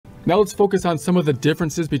Now let's focus on some of the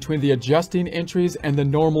differences between the adjusting entries and the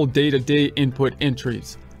normal day-to-day input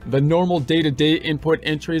entries. The normal day-to-day input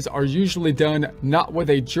entries are usually done not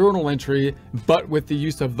with a journal entry, but with the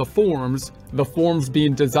use of the forms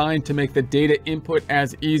being designed to make the data input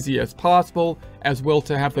as easy as possible, as well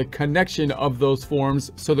to have the connection of those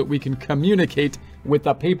forms so that we can communicate with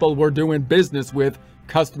the people we're doing business with,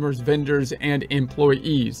 customers, vendors, and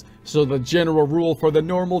employees. So the general rule for the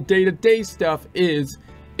normal day-to-day stuff is,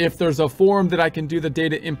 if there's a form that I can do the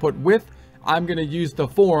data input with, I'm going to use the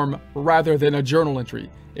form rather than a journal entry.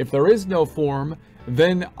 If there is no form,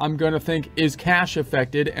 then I'm going to think, is cash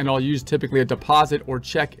affected? And I'll use typically a deposit or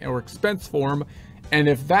check or expense form. And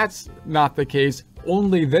if that's not the case,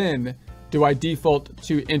 only then do I default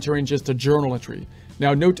to entering just a journal entry.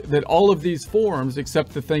 Now note that all of these forms,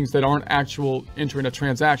 except the things that aren't actual entering a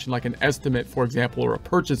transaction, like an estimate, for example, or a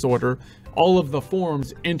purchase order, all of the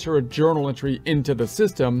forms enter a journal entry into the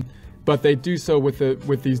system, but they do so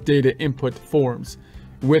with these data input forms.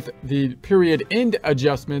 With the period end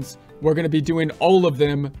adjustments, we're going to be doing all of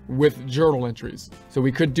them with journal entries. So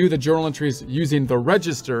we could do the journal entries using the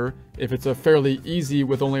register if it's a fairly easy,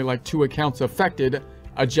 with only like 2 accounts affected,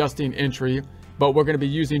 adjusting entry, but we're going to be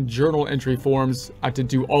using journal entry forms to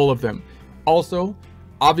do all of them. Also,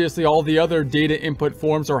 obviously all the other data input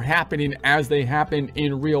forms are happening as they happen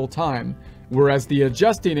in real time, whereas the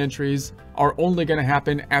adjusting entries are only going to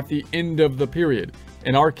happen at the end of the period.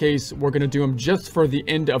 In our case, we're going to do them just for the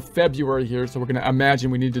end of February here. So we're going to imagine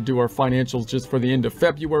we need to do our financials just for the end of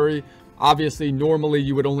February. Obviously, normally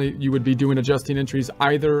you would be doing adjusting entries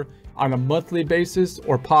either on a monthly basis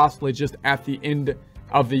or possibly just at the end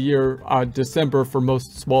of the year, December, for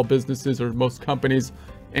most small businesses or most companies,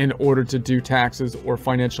 in order to do taxes or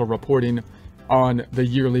financial reporting on the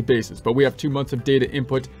yearly basis. But we have 2 months of data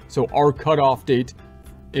input, so our cutoff date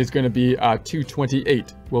is going to be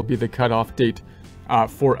 2/28 will be the cutoff date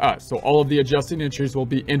for us. So all of the adjusting entries will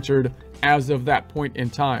be entered as of that point in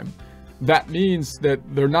time. That means that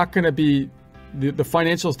they're not going to be, the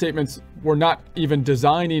financial statements, we're not even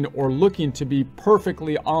designing or looking to be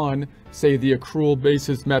perfectly on, say, the accrual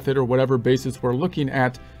basis method or whatever basis we're looking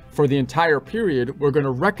at for the entire period. We're going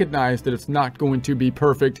to recognize that it's not going to be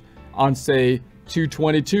perfect on, say,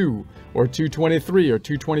 2/22 or 2/23 or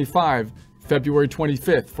 2/25, February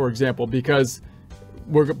 25th, for example, because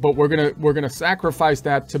we're gonna sacrifice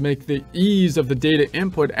that to make the ease of the data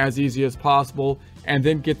input as easy as possible, and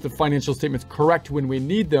then get the financial statements correct when we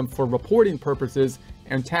need them for reporting purposes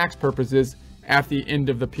and tax purposes at the end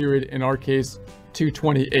of the period, in our case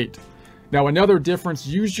 2/28. Now, another difference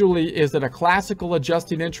usually is that a classical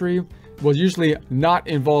adjusting entry will usually not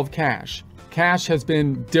involve cash. Cash has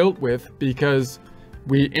been dealt with because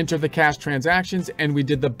we entered the cash transactions and we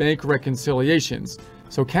did the bank reconciliations.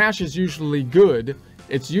 So cash is usually good.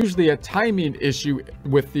 It's usually a timing issue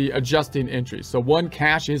with the adjusting entries. So one,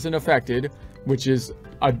 cash isn't affected, which is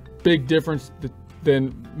a big difference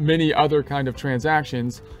than many other kind of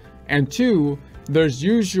transactions. And two, there's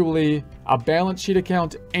usually a balance sheet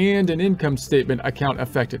account and an income statement account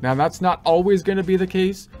affected. Now, that's not always going to be the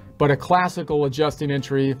case, but a classical adjusting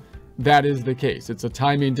entry, that is the case. It's a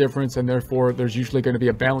timing difference, and therefore there's usually going to be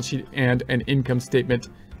a balance sheet and an income statement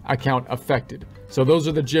account affected. So those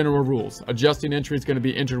are the general rules. Adjusting entry is going to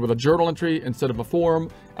be entered with a journal entry instead of a form.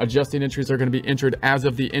 Adjusting entries are going to be entered as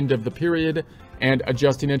of the end of the period, and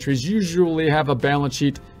adjusting entries usually have a balance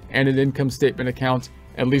sheet and an income statement account,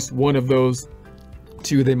 at least one of those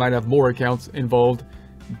two. They might have more accounts involved,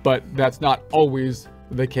 but that's not always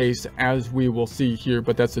the case, as we will see here,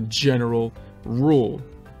 but that's a general rule.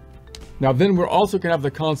 Now, then we're also going to have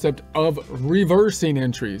the concept of reversing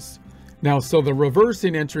entries. Now, so the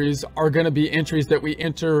reversing entries are going to be entries that we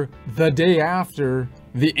enter the day after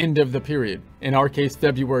the end of the period. In our case,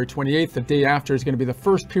 February 28th, the day after is going to be the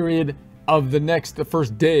first period of the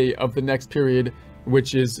first day of the next period,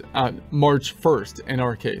 which is March 1st in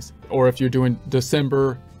our case. Or if you're doing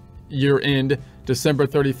December year end, December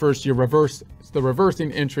 31st, you reverse the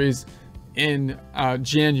reversing entries in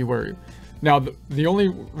January. Now, the only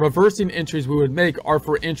reversing entries we would make are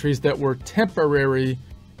for entries that were temporary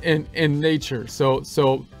in nature.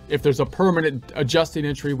 So if there's a permanent adjusting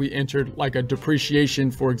entry we entered, like a depreciation,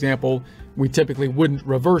 for example, we typically wouldn't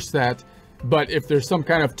reverse that. But if there's some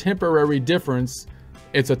kind of temporary difference,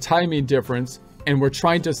 it's a timing difference, and we're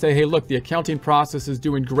trying to say, hey, look, the accounting process is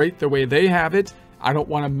doing great the way they have it. I don't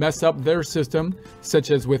want to mess up their system, such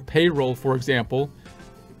as with payroll, for example.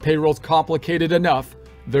 Payroll's complicated enough.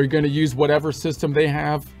 They're going to use whatever system they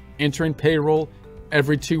have, entering payroll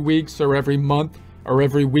every 2 weeks or every month or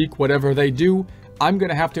every week, whatever they do. I'm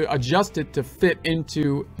going to have to adjust it to fit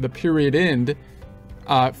into the period end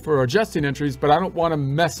for adjusting entries, but I don't want to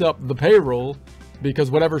mess up the payroll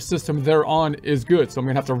because whatever system they're on is good. So I'm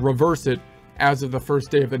gonna have to reverse it as of the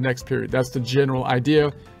first day of the next period. That's the general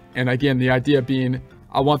idea. And again, the idea being,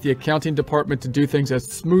 I want the accounting department to do things as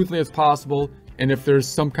smoothly as possible. And if there's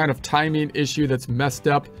some kind of timing issue that's messed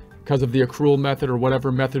up because of the accrual method or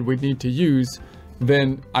whatever method we need to use,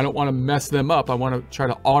 then I don't want to mess them up. I want to try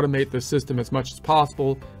to automate the system as much as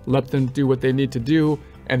possible, let them do what they need to do,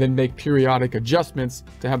 and then make periodic adjustments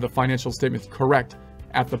to have the financial statements correct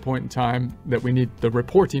at the point in time that we need the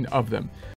reporting of them.